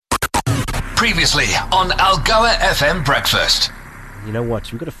Previously on Algoa FM Breakfast. You know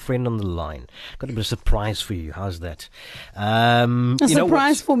what? We've got a friend on the line. Got a bit of a surprise for you. How's that? A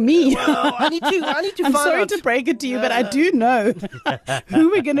surprise for me. Well, I need to I'm find sorry out. to break it to you, but I do know who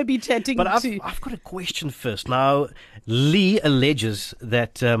we're going to be chatting But to. I've got a question first. Now, Lee alleges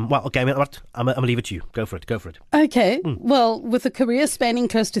that. I'm going to leave it to you. Go for it. Okay. Well, with a career spanning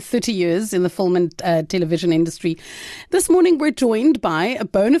close to 30 years in the film and television industry, this morning we're joined by a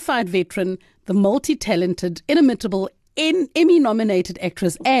bona fide veteran, the multi-talented, inimitable, Emmy-nominated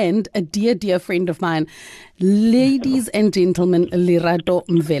actress and a dear friend of mine. Ladies and gentlemen, Lerato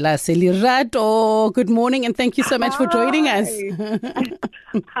Mvelase. Lerato, good morning and thank you so much for joining us.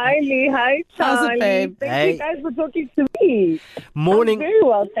 Hi, Lee. Hi, Charlie. How's it, babe? Thank you guys for talking to me. Morning. I'm very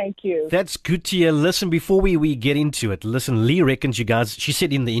well, thank you. That's good to hear. Listen, before we get into it, Lee reckons you guys, she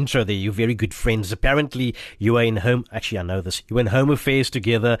said in the intro there, you're very good friends. Apparently, you were in actually I know this, you were in Home Affairs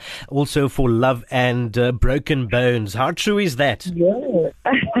together, also for Love and Broken Bones. How true is that? Yeah.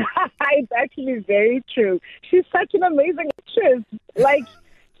 It's actually very true. She's such an amazing actress. Like,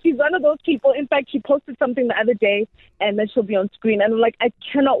 she's one of those people. In fact, she posted something the other day and then she'll be on screen. And I'm like, I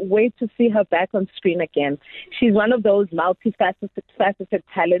cannot wait to see her back on screen again. She's one of those multifaceted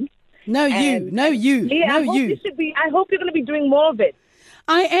talents. No, you. Yeah, I hope you're going to be doing more of it.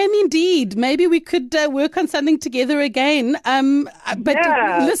 I am indeed. Maybe we could work on something together again. But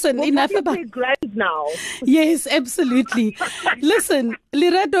listen, we'll enough about grand now. Yes, absolutely. Listen,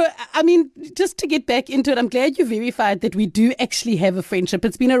 Lerato, I mean, just to get back into it, I'm glad you verified that we do actually have a friendship.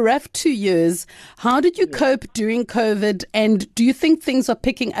 It's been a rough 2 years. How did you cope during COVID? And do you think things are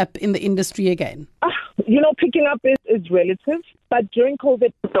picking up in the industry again? Picking up is relative. But during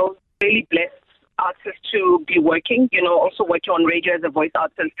COVID, I was really blessed artist to be working, also working on radio as a voice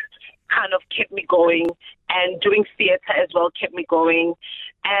artist kind of kept me going, and doing theater as well kept me going.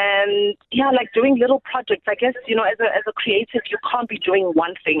 And doing little projects. I guess, as a creative, you can't be doing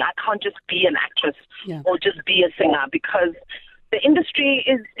one thing. I can't just be an actress or just be a singer, because the industry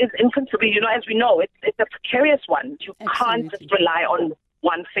is infancy. As we know, it's a precarious one. You can't just rely on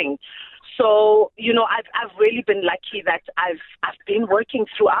one thing. So, I've really been lucky that I've been working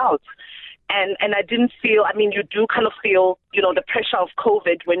throughout. And I didn't feel, you do kind of feel, the pressure of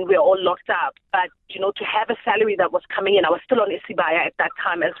COVID when we're all locked up. But, to have a salary that was coming in, I was still on Isibaya at that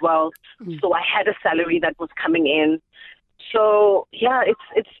time as well. So I had a salary that was coming in. So,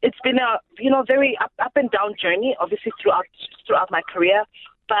 it's been a, very up and down journey, obviously throughout my career.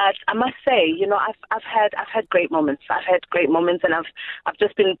 But I must say, I've had great moments. I've had great moments, and I've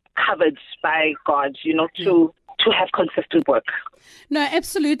just been covered by God, to have consistent work. No,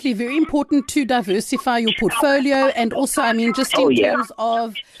 absolutely. Very important to diversify your portfolio, and also, just in terms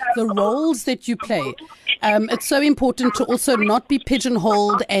of the roles that you play. It's so important to also not be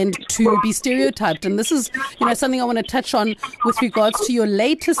pigeonholed and to be stereotyped. And this is, something I want to touch on with regards to your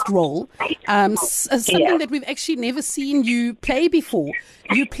latest role, something that we've actually never seen you play before.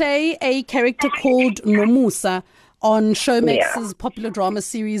 You play a character called Nomusa on Showmax's popular drama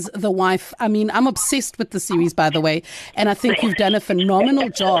series, The Wife. I'm obsessed with the series, by the way, and I think you've done a phenomenal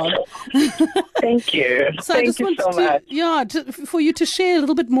job. Thank you. So Thank I just you wanted so much. for you to share a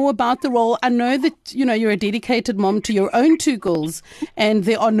little bit more about the role. I know that, you're a dedicated mom to your own two girls, and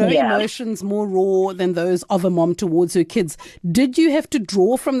there are no emotions more raw than those of a mom towards her kids. Did you have to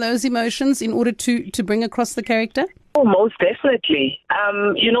draw from those emotions in order to bring across the character? Oh, most definitely.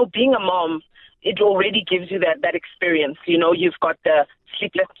 Being a mom, it already gives you that experience. You've got the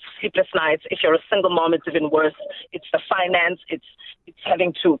sleepless nights. If you're a single mom, it's even worse. It's the finance. It's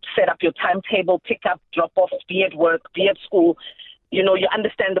having to set up your timetable, pick up, drop off, be at work, be at school. You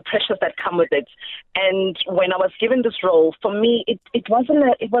understand the pressures that come with it. And when I was given this role, for me, it was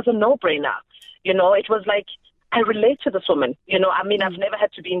a no-brainer. It was like, I relate to this woman. I've never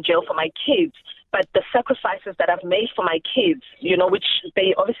had to be in jail for my kids, but the sacrifices that I've made for my kids, which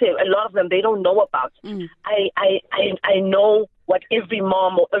they obviously, a lot of them, they don't know about. I know what every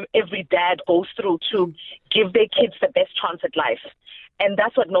mom or every dad goes through to give their kids the best chance at life. And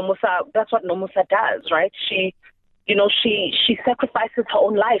that's what Nomusa does, right? She sacrifices her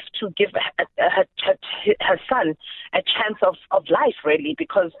own life to give her son a chance of life, really,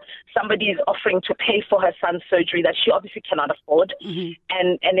 because somebody is offering to pay for her son's surgery that she obviously cannot afford,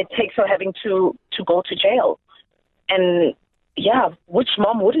 and it takes her having to go to jail. And which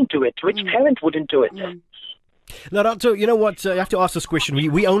mom wouldn't do it? Which parent wouldn't do it? Lerato, you know what? I have to ask this question.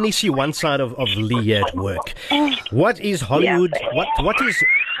 We only see one side of Lee at work. What is Hollywood?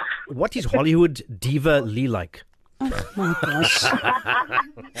 What is Hollywood diva Lee like? Oh my gosh.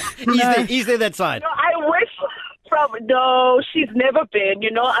 Is there that side? I wish No, she's never been.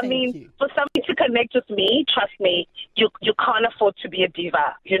 I mean, you. for somebody to connect with me, trust me, you can't afford to be a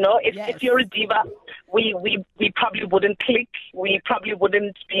diva. If you're a diva, we probably wouldn't click. We probably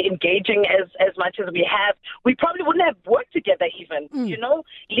wouldn't be engaging as much as we have. We probably wouldn't have worked together even.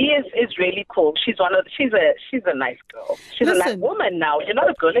 Lee is really cool. She's a nice girl. She's a nice woman now. You're not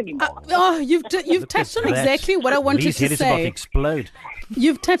a girl anymore. You've touched on exactly what I wanted Lee's to head is about to say. explode.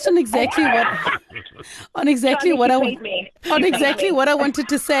 You've touched on exactly what I wanted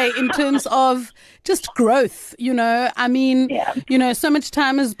to say in terms of just growth. I mean, so much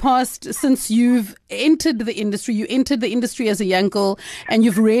time has passed since you've entered the industry. You entered the industry as a young girl, and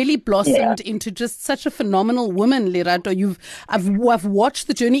you've really blossomed into just such a phenomenal woman, Lerato. I've watched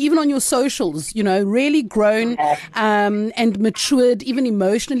the journey, even on your socials. Really grown and matured, even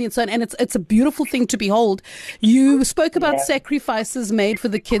emotionally and so on. And it's a beautiful thing to behold. You spoke about sacrifices made for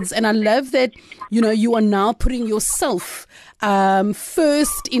the kids, and I love that. You are now putting yourself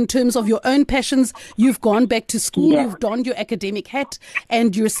first in terms of your own passions. You've gone back to school, you've donned your academic hat,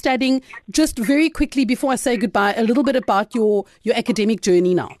 and you're studying. Just very quickly before I say goodbye, a little bit about your academic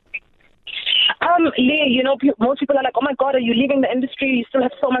journey now. Lee, most people are like, oh my God, are you leaving the industry? You still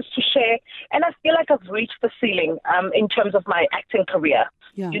have so much to share. And I feel like I've reached the ceiling in terms of my acting career.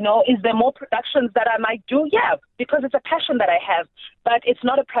 Yeah. Is there more productions that I might do? Yeah, because it's a passion that I have, but it's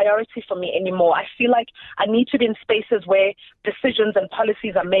not a priority for me anymore. I feel like I need to be in spaces where decisions and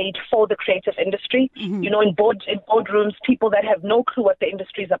policies are made for the creative industry. In boardrooms, people that have no clue what the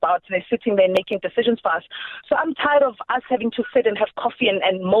industry is about, they're sitting there making decisions for us. So I'm tired of us having to sit and have coffee and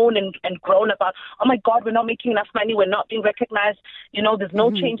moan and groan about, oh my God, we're not making enough money, we're not being recognized. There's no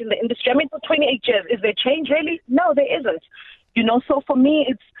change in the industry. I mean, for 28 years, is there change really? No, there isn't. So for me,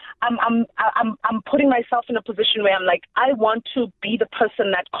 it's I'm putting myself in a position where I'm like, I want to be the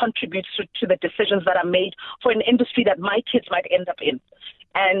person that contributes to the decisions that are made for an industry that my kids might end up in.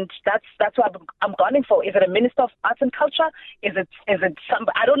 And that's what I'm gunning for. Is it a Minister of Arts and Culture? Is it some?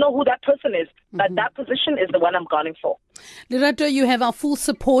 I don't know who that person is, but that position is the one I'm gunning for. Lerato, you have our full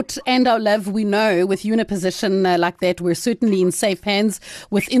support and our love. We know with you in a position like that, we're certainly in safe hands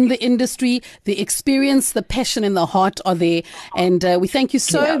within the industry. The experience, the passion and the heart are there. And we thank you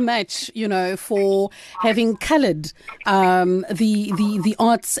so much, for having coloured the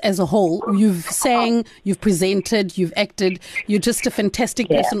arts as a whole. You've sang, you've presented, you've acted. You're just a fantastic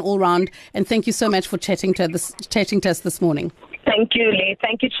person all round. And thank you so much for chatting to us this morning. Thank you, Lee.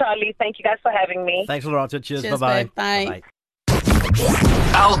 Thank you, Charlie. Thank you guys for having me. Thanks, Lerato. Cheers. Bye-bye. Bye.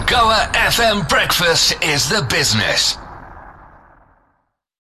 Algoa FM Breakfast is the business.